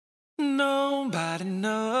Nobody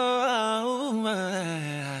knows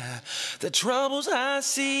the troubles I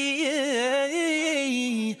see.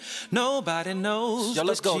 Nobody knows. Yo,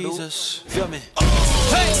 let's go, Jesus. Dude. Feel me?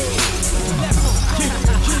 Hey!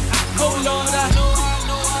 Oh Lord, I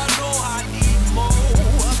need more.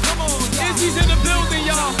 Come on, Izzy's in the building,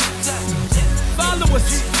 y'all. Follow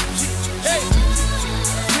us. Hey,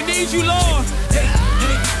 we need you, Lord. Hey,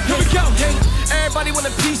 here we go. Hey, everybody want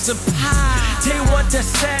a piece of pie. They want that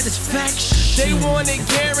satisfaction. They want it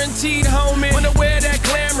guaranteed, homie. Wanna wear that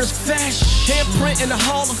glamorous fashion. Handprint in the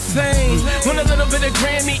Hall of Fame. Want a little bit of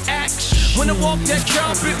Grammy action. Wanna walk that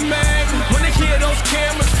carpet, man. Wanna hear those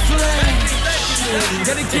cameras flame.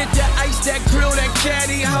 Gotta get that ice, that grill, that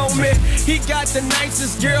caddy, homie. He got the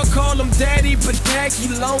nicest girl, call him daddy, but dad,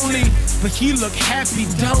 he lonely. But he look happy,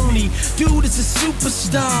 don't he? Dude is a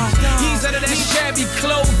superstar. He's out of that shabby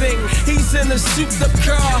clothing. He's in a souped up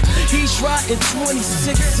car. He's riding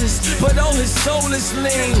 26s, but oh, his soul is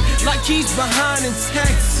lean, like he's behind in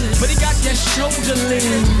Texas. But he got that shoulder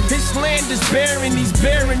lean. His land is barren, he's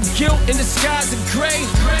bearing guilt in the skies of gray.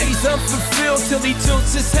 He's unfulfilled till he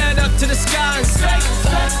tilts his head up to the sky and say,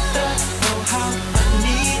 Oh, how I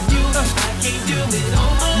need you. I can't do it on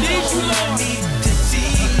my own. Need you, Lord. I need to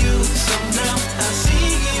see you. So now I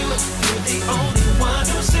see you. You're the only one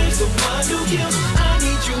who saves, the one who heals. I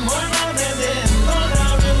need you more now than then. Lord,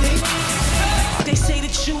 I really need you. They say to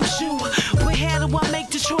choose you, but how do I make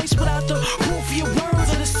the choice without the roof of your words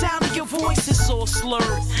or the sound of your voice? It's all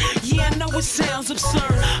slurred. Yeah, I know it sounds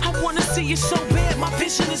absurd. I wanna see you so bad, my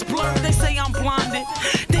vision is blurred. They say I'm blinded.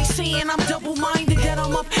 They saying I'm double-minded, that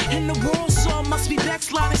I'm up in the world, so I must be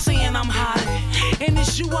backsliding, saying I'm hiding. And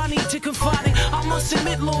it's you I need to confide in. I must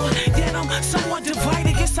admit, Lord, that I'm somewhat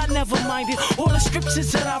divided. Guess I never minded all the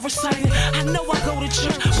scriptures that I recited. I know I go to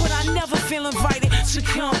church, but I never feel invited to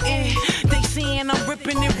come in. They saying I'm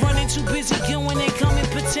ripping and running, too busy going and coming,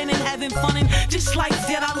 pretending, having fun, and this life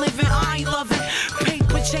that I live in, I ain't loving.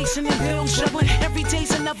 Paper chasing and bill juggling. Every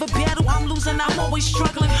day's another battle. I'm losing, I'm always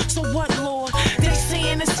struggling. So what, Lord? They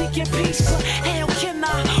saying to seek your peace, but hell